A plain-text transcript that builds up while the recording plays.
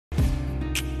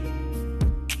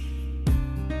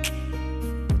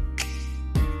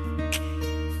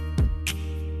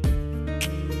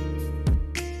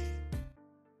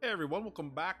everyone, welcome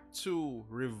back to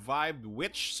Revived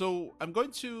Witch. So I'm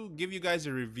going to give you guys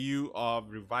a review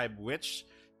of Revived Witch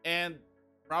and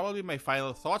probably my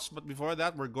final thoughts. But before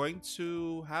that, we're going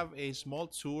to have a small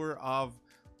tour of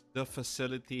the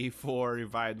facility for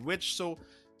Revived Witch. So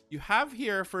you have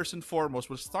here, first and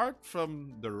foremost, we'll start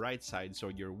from the right side. So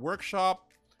your workshop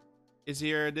is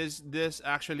here. This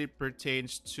actually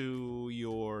pertains to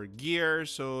your gear.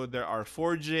 So there are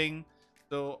forging.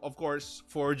 So of course,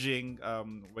 forging.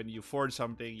 When you forge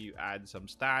something, you add some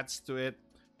stats to it.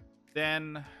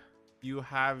 Then you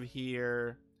have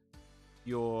here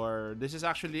your. This is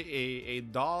actually a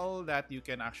doll that you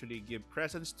can actually give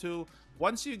presents to.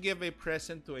 Once you give a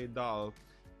present to a doll,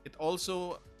 it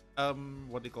also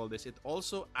what do you call this? It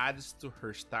also adds to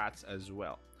her stats as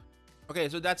well. Okay,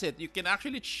 so that's it. You can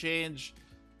actually change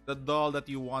the doll that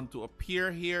you want to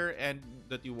appear here and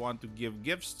that you want to give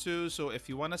gifts to. So if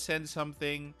you want to send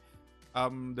something,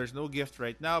 there's no gift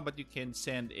right now, but you can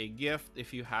send a gift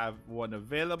if you have one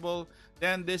available.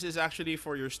 Then this is actually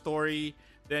for your story.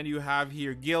 Then you have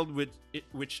here guild,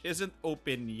 which isn't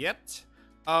open yet.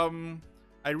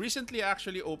 I recently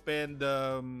actually opened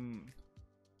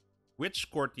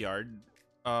Witch Courtyard.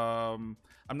 I'm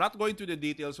not going to the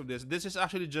details of this. This is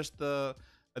actually just the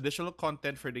additional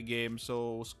content for the game.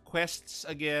 So quests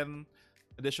again,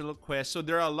 additional quests. So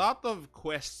there are a lot of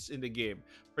quests in the game,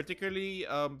 particularly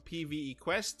PvE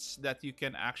quests that you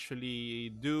can actually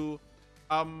do.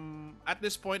 At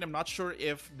this point, I'm not sure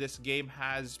if this game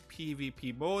has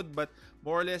PvP mode, but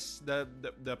more or less the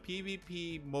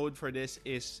PvP mode for this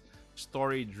is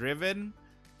story driven.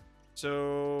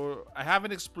 So I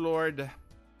haven't explored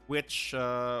which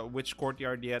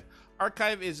courtyard yet.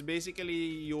 Archive is basically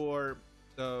your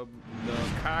the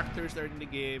characters that are in the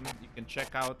game. You can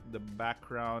check out the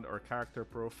background or character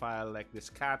profile like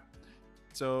this cat.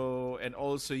 So and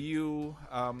also you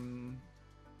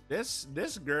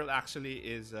this girl actually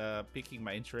is piquing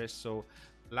my interest. So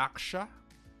Laksha.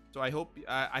 So I hope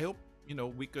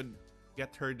we could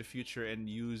get her in the future and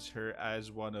use her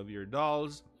as one of your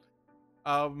dolls.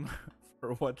 um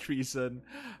for what reason,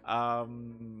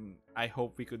 I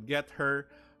hope we could get her.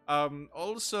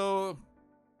 Also,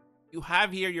 you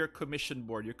have here your commission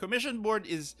board. Your commission board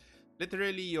is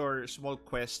literally your small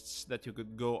quests that you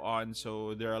could go on.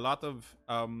 So there are a lot of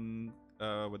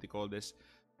what do you call this,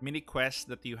 mini quests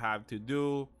that you have to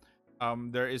do.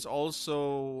 There is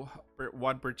also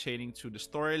one pertaining to the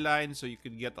storyline, so you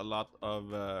could get a lot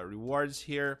of rewards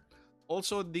here.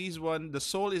 Also, the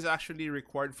soul is actually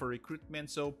required for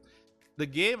recruitment. So the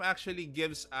game actually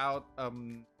gives out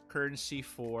currency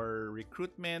for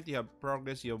recruitment. You have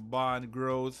progress, you have bond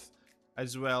growth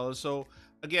as well. So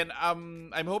again,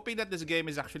 I'm hoping that this game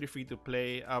is actually free to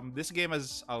play. This game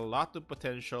has a lot of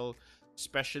potential,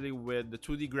 especially with the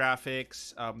 2D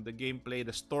graphics, the gameplay,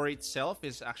 the story itself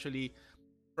is actually,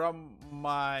 from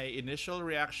my initial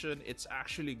reaction, it's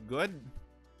actually good.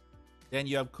 Then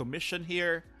you have commission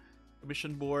here,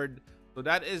 commission board. So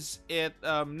that is it.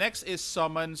 Next is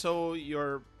summon. So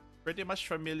you're pretty much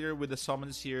familiar with the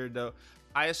summons here. The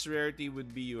highest rarity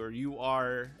would be your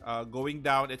UR. Going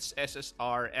down, it's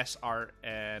SSR, SR,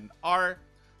 and R.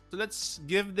 So let's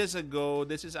give this a go.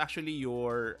 This is actually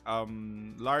your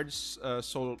large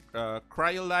soul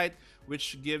cryolite,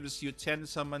 which gives you 10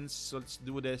 summons. So let's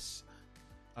do this.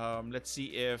 Let's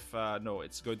see if no,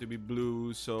 it's going to be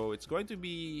blue. So it's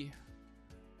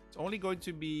only going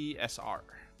to be SR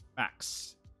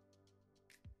max.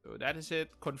 So that is it.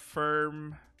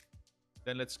 Confirm.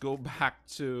 Then let's go back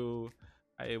to,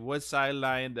 I was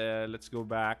sidelined. Let's go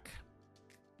back.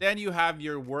 Then you have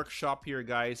your workshop here,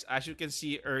 guys. As you can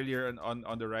see earlier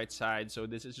on the right side. So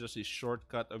this is just a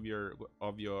shortcut of your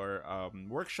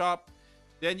workshop.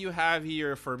 Then you have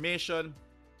here formation.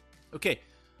 Okay.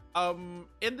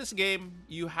 In this game,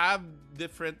 you have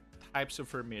different types of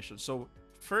formation. So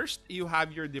first, you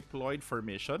have your deployed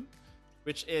formation,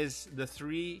 which is the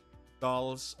 3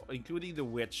 dolls, including the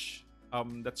witch,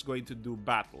 that's going to do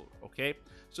battle. Okay,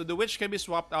 so the witch can be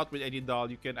swapped out with any doll.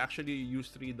 You can actually use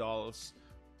 3 dolls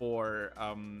for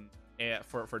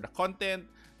the content.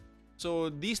 So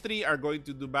these 3 are going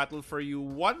to do battle for you.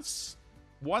 Once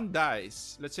one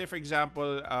dies, let's say for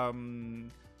example,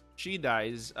 she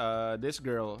dies, this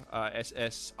girl,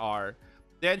 SSR,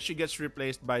 then she gets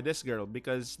replaced by this girl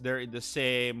because they're in the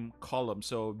same column.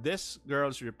 So this girl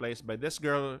is replaced by this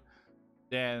girl,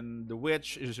 then the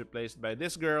witch is replaced by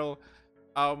this girl.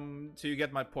 So you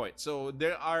get my point. So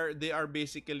they are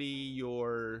basically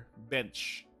your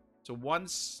bench. So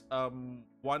once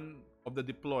one of the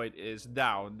deployed is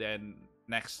down, then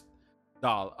next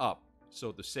doll up.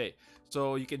 so to say.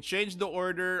 So you can change the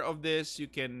order of this. You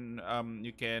can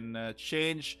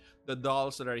change the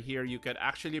dolls that are here. You can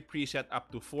actually preset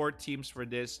up to 4 teams for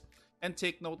this. And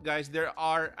take note, guys, there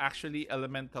are actually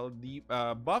elemental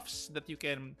buffs that you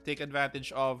can take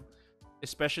advantage of,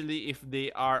 especially if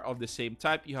they are of the same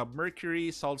type. You have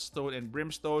Mercury, Saltstone, and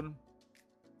Brimstone.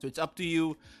 So it's up to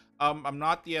you. I'm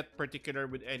not yet particular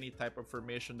with any type of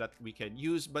formation that we can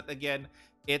use, but again,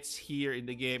 it's here in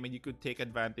the game and you could take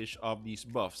advantage of these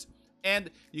buffs. And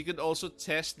you could also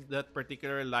test that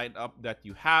particular lineup that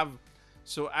you have.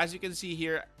 So as you can see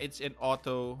here, it's in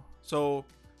auto. So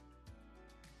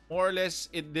more or less,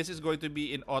 this is going to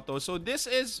be in auto. So this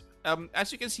is,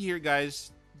 as you can see here,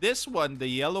 guys, this one, the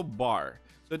yellow bar.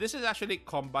 So this is actually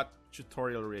combat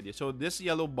tutorial already. So this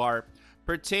yellow bar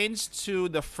pertains to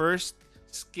the first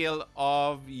skill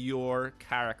of your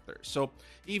character. So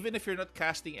even if you're not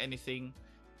casting anything,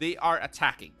 they are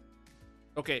attacking.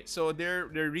 Okay, so they're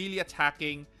really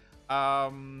attacking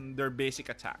their basic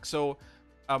attack. So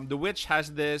the witch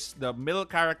has this, the middle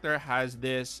character has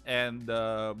this, and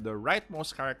the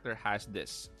rightmost character has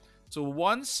this. So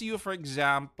once you, for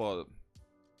example,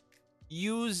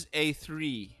 use a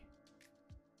 3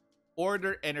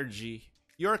 order energy,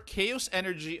 your chaos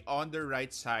energy on the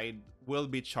right side will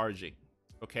be charging.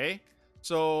 Okay,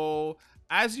 so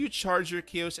as you charge your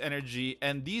chaos energy,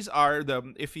 and these are the,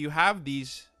 if you have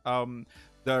these, the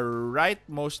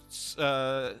rightmost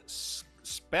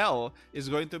spell is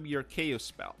going to be your chaos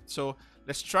spell. So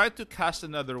let's try to cast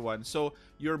another one. So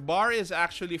your bar is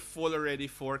actually full already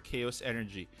for chaos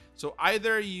energy. So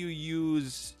either you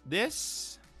use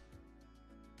this,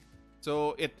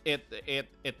 so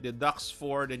it deducts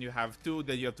 4, then you have 2,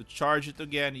 then you have to charge it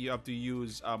again. You have to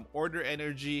use order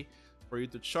energy for you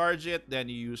to charge it. Then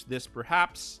you use this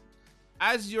perhaps.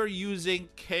 As you're using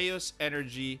chaos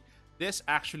energy, this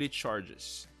actually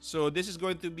charges. So this is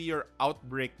going to be your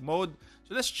outbreak mode.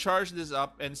 So let's charge this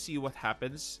up and see what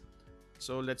happens.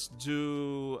 So let's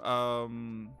do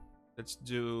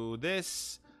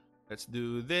this. Let's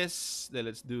do this. Then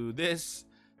let's do this.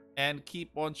 And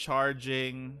keep on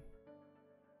charging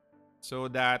so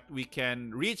that we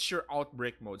can reach your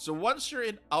outbreak mode. So once you're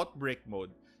in outbreak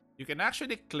mode, you can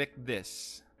actually click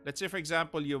this. Let's say, for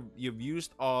example, you've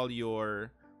used all your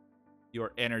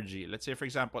energy. Let's say, for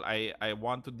example, I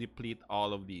want to deplete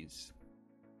all of these.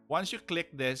 Once you click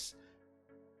this,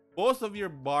 both of your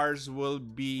bars will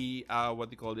be what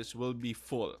they call this, will be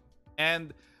full,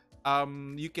 and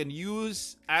you can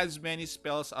use as many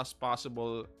spells as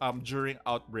possible during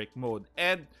outbreak mode.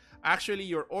 And actually,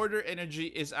 your order energy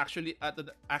is actually at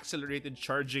an accelerated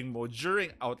charging mode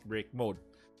during outbreak mode.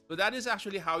 So that is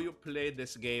actually how you play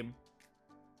this game.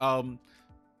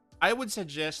 I would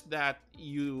suggest that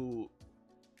you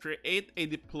create a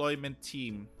deployment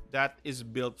team that is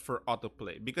built for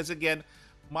autoplay, because again,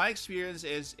 my experience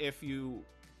is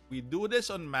we do this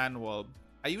on manual,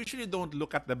 I usually don't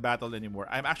look at the battle anymore.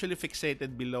 I'm actually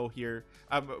fixated below here.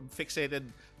 I'm fixated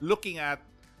looking at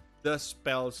the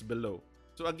spells below.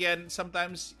 So again,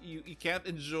 sometimes you can't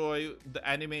enjoy the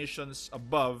animations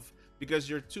above because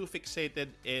you're too fixated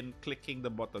in clicking the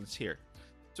buttons here.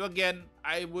 So again,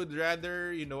 I would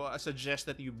rather, suggest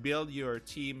that you build your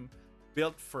team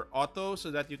built for auto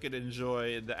so that you can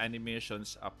enjoy the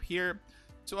animations up here.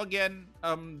 So again,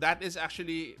 that is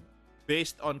actually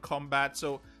based on combat.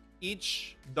 So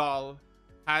each doll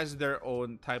has their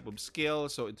own type of skill.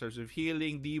 So in terms of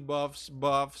healing, debuffs,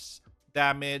 buffs,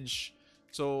 damage.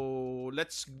 So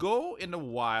let's go in a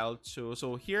while to,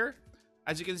 so here,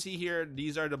 as you can see here,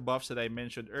 these are the buffs that I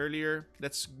mentioned earlier.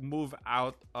 Let's move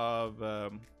out of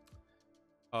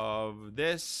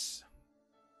this.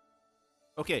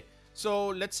 Okay, so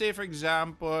let's say, for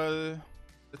example,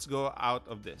 let's go out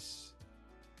of this.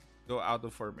 Go out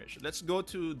of formation. Let's go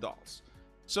to dolls.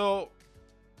 So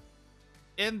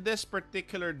in this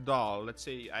particular doll, let's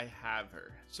say I have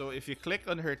her. So if you click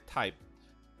on her type,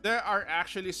 there are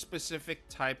actually specific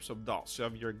types of dolls. So you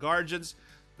have your guardians.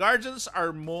 Guardians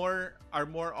are more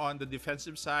on the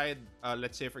defensive side.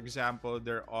 Let's say, for example,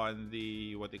 they're on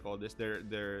the, what they call this, they're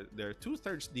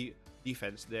 2/3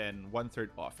 defense, then 1/3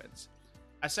 offense.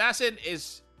 Assassin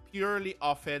is purely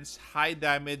offense, high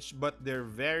damage, but they're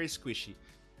very squishy.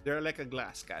 They're like a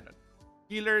glass cannon.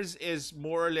 Healers is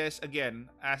more or less, again,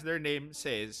 as their name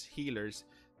says, healers.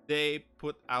 They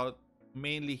put out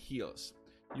mainly heals.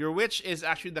 Your witch is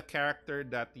actually the character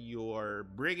that you're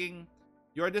bringing.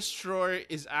 Your destroyer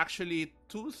is actually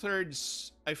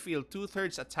 2/3, I feel,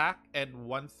 2/3 attack and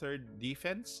 1/3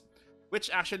 defense, which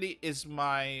actually is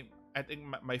I think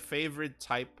my favorite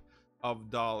type of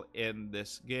doll in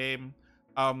this game.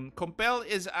 Compel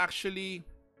is actually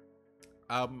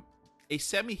a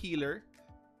semi healer.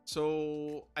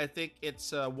 So I think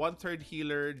it's 1/3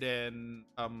 healer, then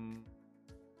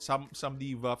some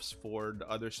debuffs for the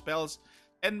other spells.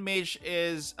 And mage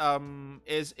is a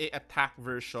attack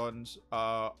versions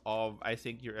of, I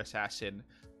think, your assassin,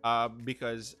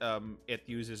 because it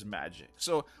uses magic.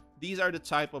 So these are the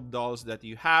type of dolls that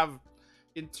you have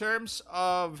in terms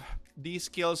of these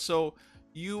skills. So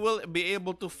you will be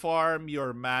able to farm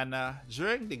your mana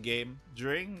during the game,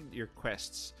 during your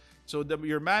quests. So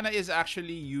your mana is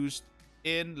actually used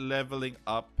in leveling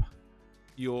up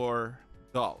your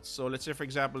dolls. So let's say, for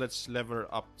example, let's level her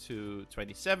up to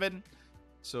 27.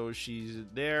 So she's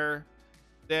there.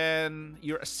 Then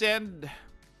your ascend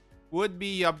would be,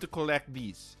 you have to collect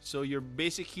these. So your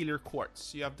basic healer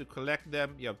quartz, you have to collect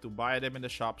them. You have to buy them in the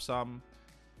shop some.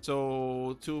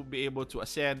 So to be able to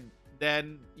ascend,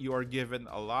 then you are given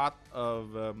a lot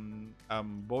of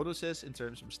bonuses in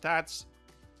terms of stats.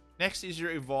 Next is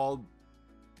your evolve.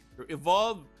 Your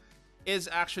evolve is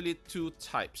actually two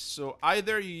types. So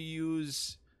either you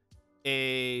use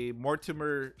a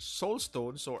Mortimer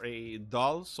Soulstone, so a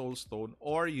dull Soulstone,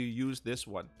 or you use this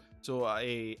one, so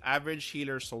a average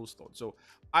healer Soulstone. So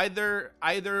either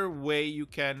way you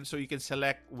can, so you can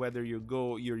select whether you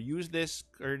use this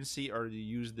currency or you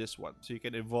use this one. So you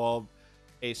can evolve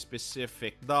a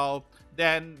specific doll.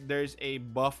 Then there's a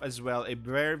buff as well, a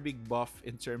very big buff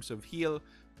in terms of heal,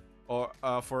 or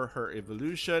for her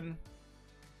evolution.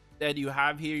 Then you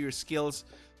have here your skills.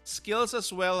 Skills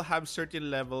as well have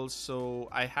certain levels. So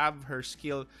I have her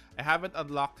skill. I haven't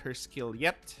unlocked her skill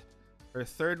yet. Her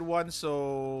third one.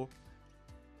 So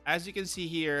as you can see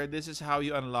here, this is how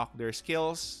you unlock their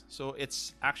skills. So it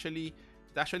actually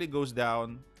goes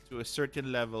down to a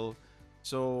certain level.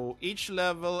 So each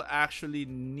level actually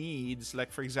needs,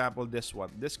 like for example, this one.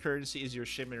 This currency is your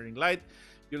shimmering light.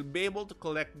 You'll be able to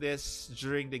collect this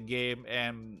during the game,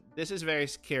 and this is very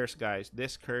scarce, guys.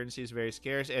 This currency is very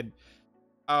scarce, and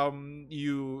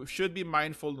you should be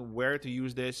mindful where to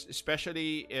use this,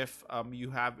 especially if you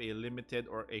have a limited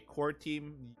or a core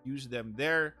team. Use them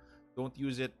there. Don't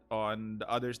use it on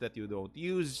the others that you don't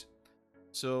use.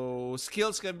 So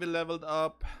skills can be leveled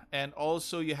up, and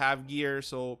also you have gear.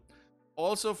 So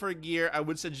also for gear, I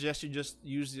would suggest you just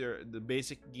use the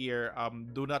basic gear.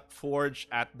 Do not forge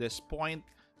at this point,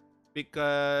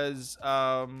 because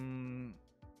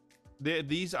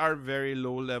these are very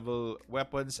low level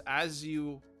weapons. As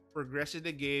you progress in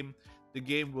the game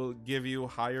will give you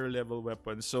higher level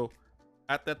weapons. So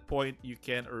at that point, you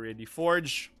can already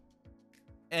forge.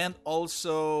 And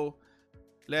also,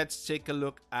 let's take a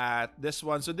look at this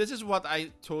one. So this is what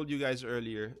I told you guys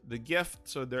earlier, the gift.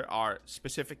 So there are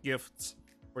specific gifts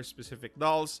for specific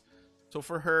dolls. So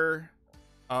for her,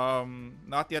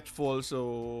 not yet full.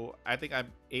 So I think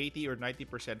I'm 80 or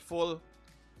 90% full.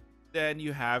 Then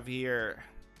you have here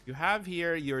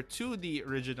your 2D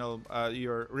original,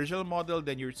 your original model,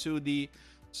 then your 2D.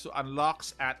 So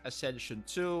unlocks at Ascension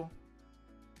 2.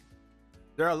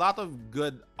 There are a lot of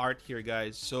good art here,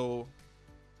 guys. So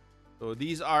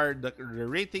these are the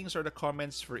ratings or the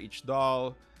comments for each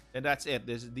doll, and that's it.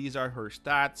 These are her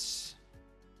stats,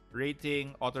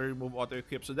 rating, auto remove, auto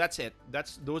equip. So that's it.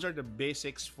 Those are the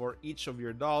basics for each of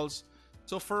your dolls.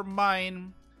 So for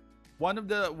mine, one of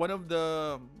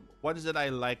the ones that I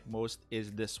like most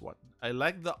is this one. I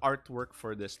like the artwork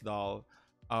for this doll.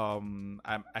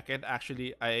 I can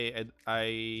actually I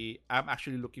am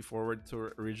actually looking forward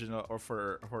to original, or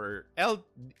for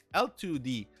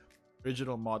L2D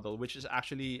original model, which is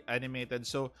actually animated.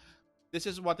 So this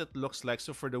is what it looks like.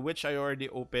 So for the witch, I already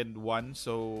opened one.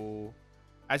 So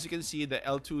as you can see, the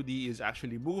L2D is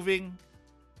actually moving,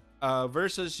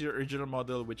 versus your original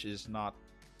model, which is not.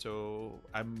 So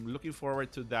I'm looking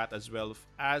forward to that as well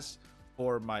as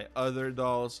for my other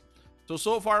dolls.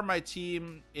 So far my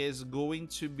team is going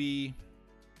to be,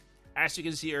 as you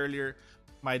can see earlier,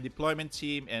 my deployment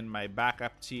team and my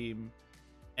backup team.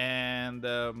 And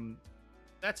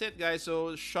that's it, guys.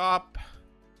 So shop,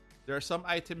 there are some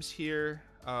items here.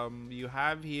 You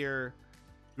have here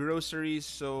groceries.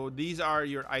 So these are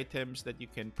your items that you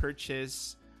can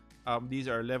purchase. These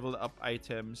are level up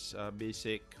items,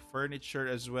 basic furniture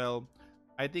as well.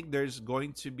 I think there's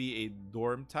going to be a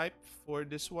dorm type for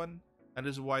this one. That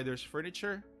is why there's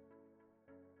furniture.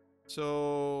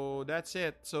 So that's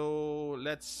it. So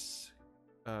let's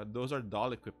those are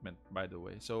doll equipment, by the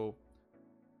way. So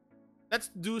let's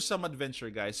do some adventure,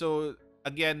 guys. So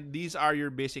again, these are your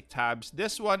basic tabs.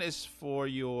 This one is for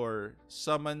your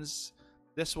summons.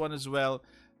 This one as well.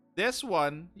 This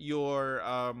one, your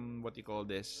what do you call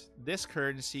this? This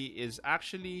currency is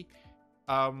actually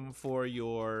for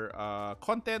your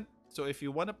content. So if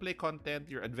you want to play content,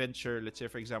 your adventure, let's say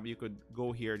for example, you could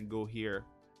go here and go here.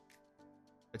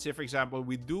 Let's say for example,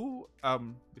 we do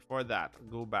before that,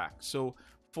 go back. So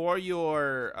for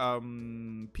your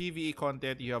PvE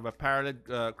content, you have a parallel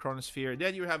chronosphere,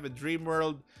 then you have a dream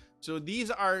world. So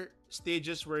these are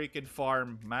stages where you can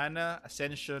farm mana,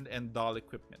 ascension, and doll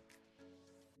equipment.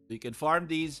 You can farm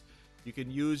these. You can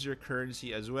use your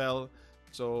currency as well.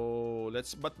 So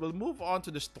but we'll move on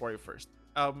to the story first.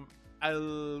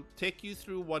 I'll take you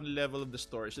through one level of the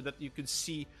story so that you can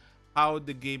see how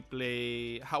the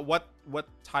gameplay, what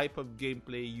type of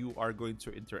gameplay you are going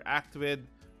to interact with.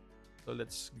 So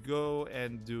let's go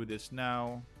and do this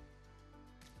now.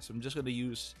 So I'm just gonna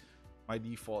use my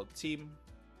default team.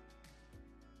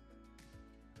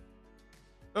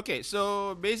 Okay,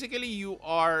 so basically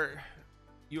you're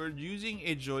using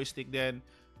a joystick. Then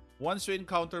once you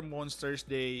encounter monsters,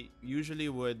 they usually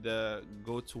would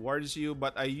go towards you,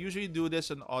 but I usually do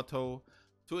this on auto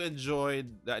to enjoy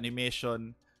the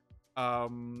animation.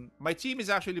 My team is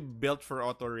actually built for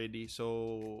auto already,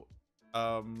 so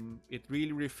it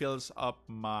really refills up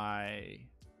my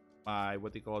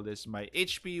what they call this, my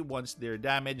HP once they're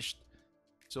damaged.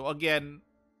 So again,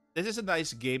 this is a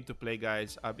nice game to play,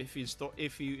 guys.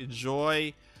 If you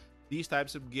enjoy these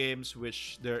types of games,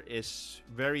 which there is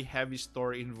very heavy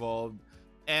story involved,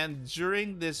 and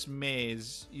during this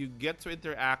maze, you get to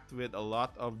interact with a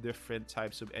lot of different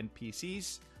types of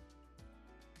NPCs.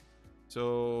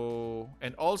 So,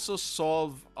 and also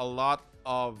solve a lot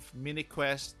of mini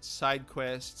quests, side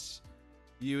quests,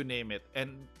 you name it.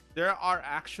 And there are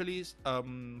actually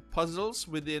puzzles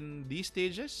within these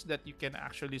stages that you can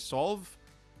actually solve.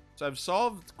 So I've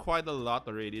solved quite a lot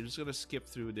already. I'm just gonna skip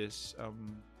through this.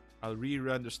 I'll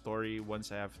rerun the story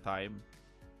once I have time.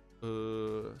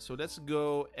 So let's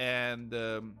go and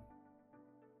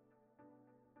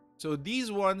so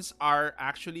these ones are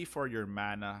actually for your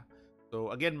mana.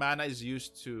 So again, mana is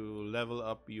used to level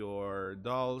up your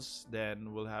dolls.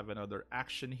 Then we'll have another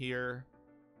action here.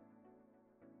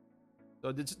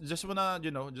 So just wanna,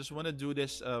 just wanna do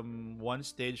this one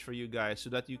stage for you guys so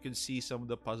that you can see some of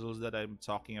the puzzles that I'm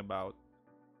talking about.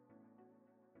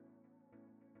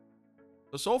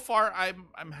 So far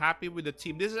I'm happy with the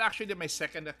team. This is actually my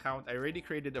second account. I already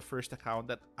created the first account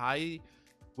that I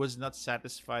was not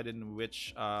satisfied, in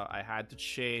which I had to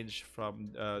change from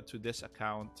to this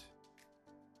account.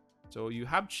 So you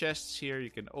have chests here, you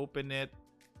can open it.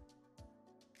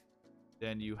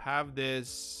 Then you have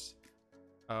this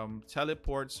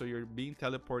teleport, so you're being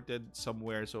teleported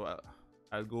somewhere. So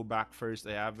I'll go back first.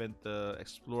 I haven't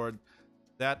explored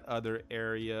that other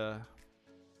area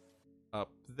up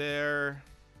there.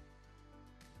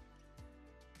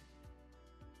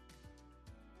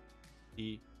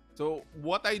 So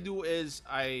what I do is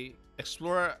I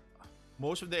explore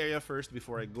most of the area first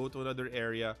before I go to another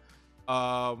area,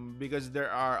 because there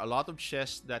are a lot of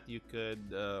chests that you could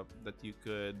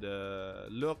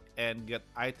look and get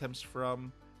items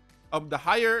from. The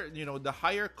higher, the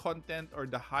higher content, or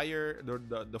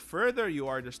the further you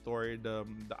are the story, the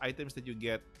items that you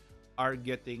get are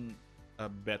getting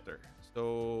better.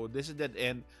 So this is that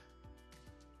end.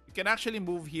 You can actually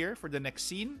move here for the next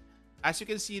scene. As you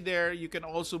can see there, you can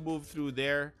also move through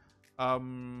there.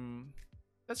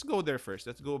 Let's go there first.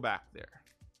 Let's go back there.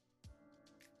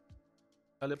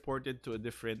 Teleported to a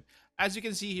different. As you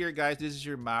can see here, guys, this is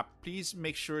your map. Please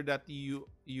make sure that you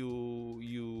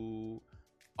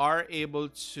are able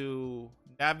to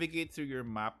navigate through your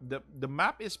map. The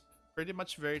map is pretty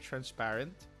much very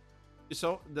transparent,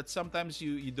 so that sometimes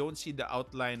you don't see the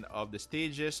outline of the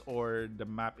stages or the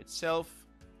map itself.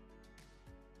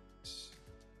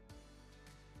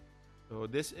 So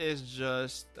this is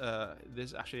just this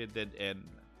is actually a dead end.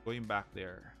 Going back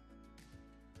there.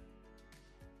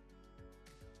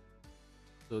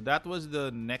 So that was the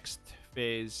next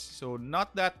phase. So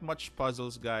not that much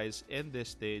puzzles, guys, in this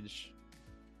stage.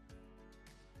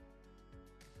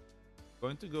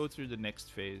 Going to go through the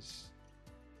next phase.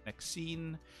 Next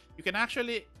scene. You can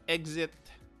actually exit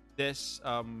this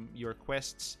your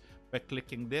quests by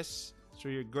clicking this. So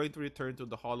you're going to return to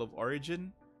the Hall of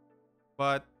Origin.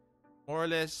 But more or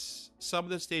less, some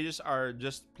of the stages are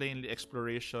just plainly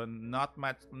exploration, not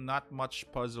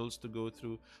much puzzles to go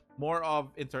through, more of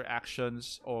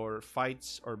interactions or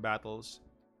fights or battles.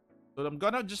 So I'm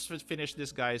gonna just finish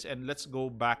this, guys, and let's go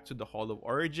back to the Hall of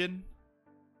Origin.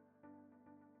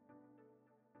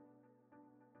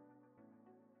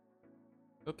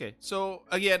 Okay, so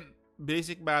again,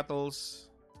 basic battles.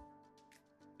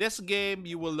 This game,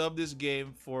 you will love this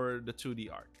game for the 2D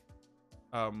art.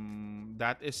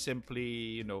 That is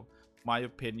simply, my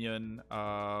opinion.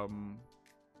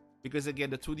 because again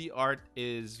the 2D art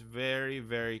is very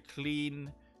very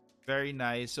clean, very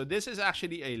nice. So this is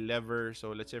actually a lever.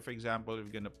 So let's say for example, if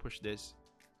we're gonna push this.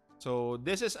 So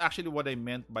this is actually what I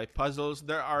meant by puzzles.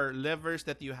 There are levers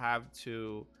that you have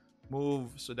to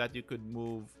move so that you could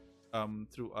move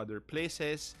through other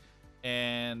places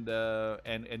and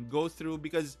go through,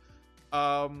 because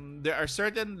there are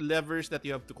certain levers that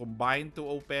you have to combine to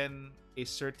open a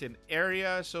certain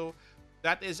area. So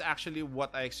that is actually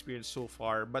what I experienced so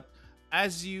far. But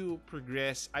as you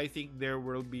progress, I think there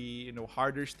will be,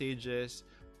 harder stages.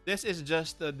 This is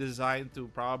just designed to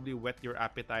probably whet your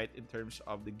appetite in terms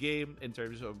of the game, in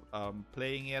terms of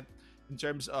playing it, in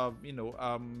terms of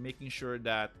making sure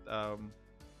that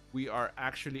we are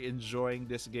actually enjoying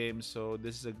this game. So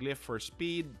this is a glyph for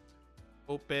speed.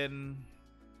 Open.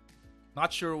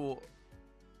 Not sure.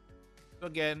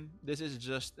 Again, this is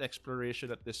just exploration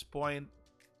at this point.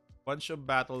 Bunch of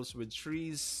battles with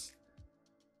trees,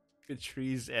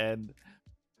 and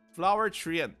flower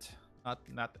treant,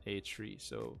 not a tree.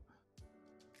 So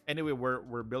anyway,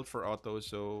 we're built for auto,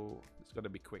 so it's gonna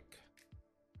be quick.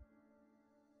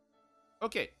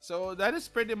 Okay, so that is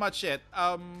pretty much it.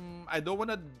 I don't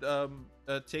want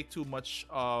to take too much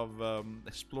of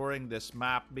exploring this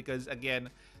map, because again,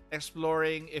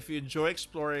 exploring, if you enjoy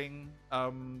exploring,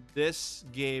 this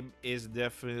game is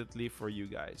definitely for you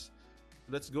guys.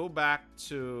 Let's go back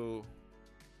to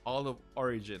all of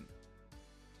Origin.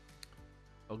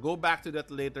 I'll go back to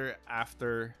that later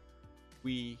after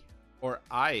we or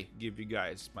I give you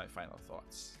guys my final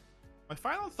thoughts. My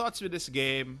final thoughts with this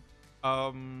game,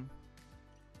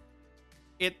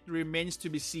 it remains to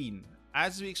be seen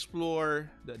as we explore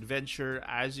the adventure,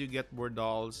 as you get more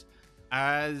dolls,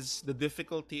 as the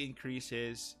difficulty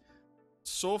increases.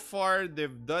 So far,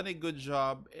 they've done a good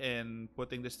job in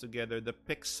putting this together. The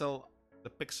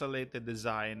pixelated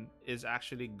design is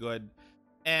actually good,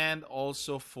 and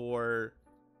also for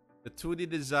the 2D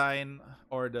design,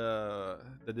 or the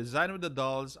design of the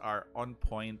dolls are on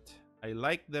point. I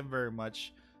like them very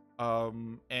much,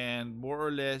 and more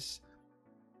or less,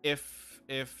 if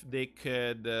they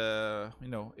could,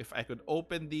 if I could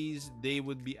open these, they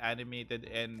would be animated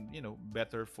and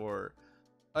better for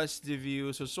us to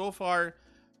view. So far,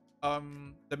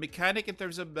 the mechanic in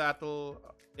terms of battle,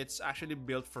 it's actually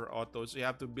built for auto. So you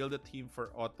have to build a team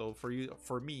for auto, for you,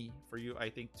 for you, I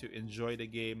think, to enjoy the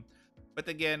game. But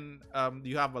again,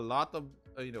 you have a lot of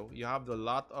you have a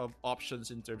lot of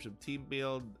options in terms of team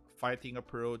build, fighting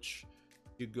approach.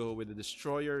 You go with a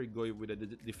destroyer, you go with a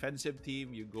defensive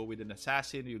team, you go with an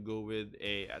assassin, you go with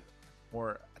a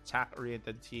more attack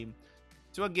oriented team.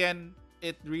 So again,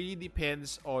 it really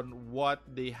depends on what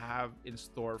they have in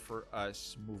store for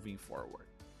us moving forward.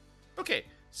 Okay,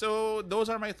 so those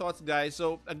are my thoughts, guys.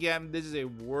 So again, this is a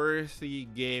worthy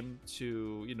game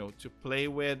to to play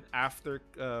with after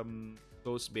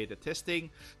closed beta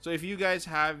testing. So if you guys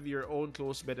have your own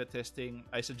closed beta testing,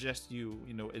 I suggest you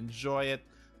enjoy it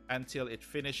until it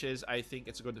finishes. I think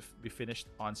it's going to be finished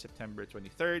on September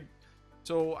 23rd.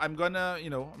 So I'm gonna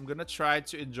try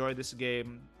to enjoy this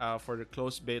game for the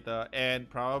closed beta, and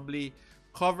probably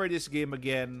cover this game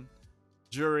again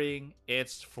during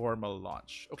its formal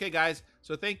launch. Okay, guys.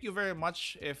 So thank you very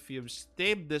much if you've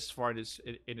stayed this far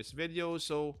in this video.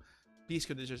 So please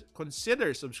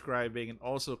consider subscribing, and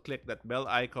also click that bell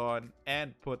icon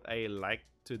and put a like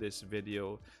to this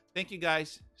video. Thank you,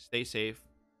 guys. Stay safe.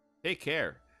 Take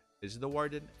care. This is the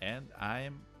Warden, and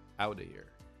I'm out of here.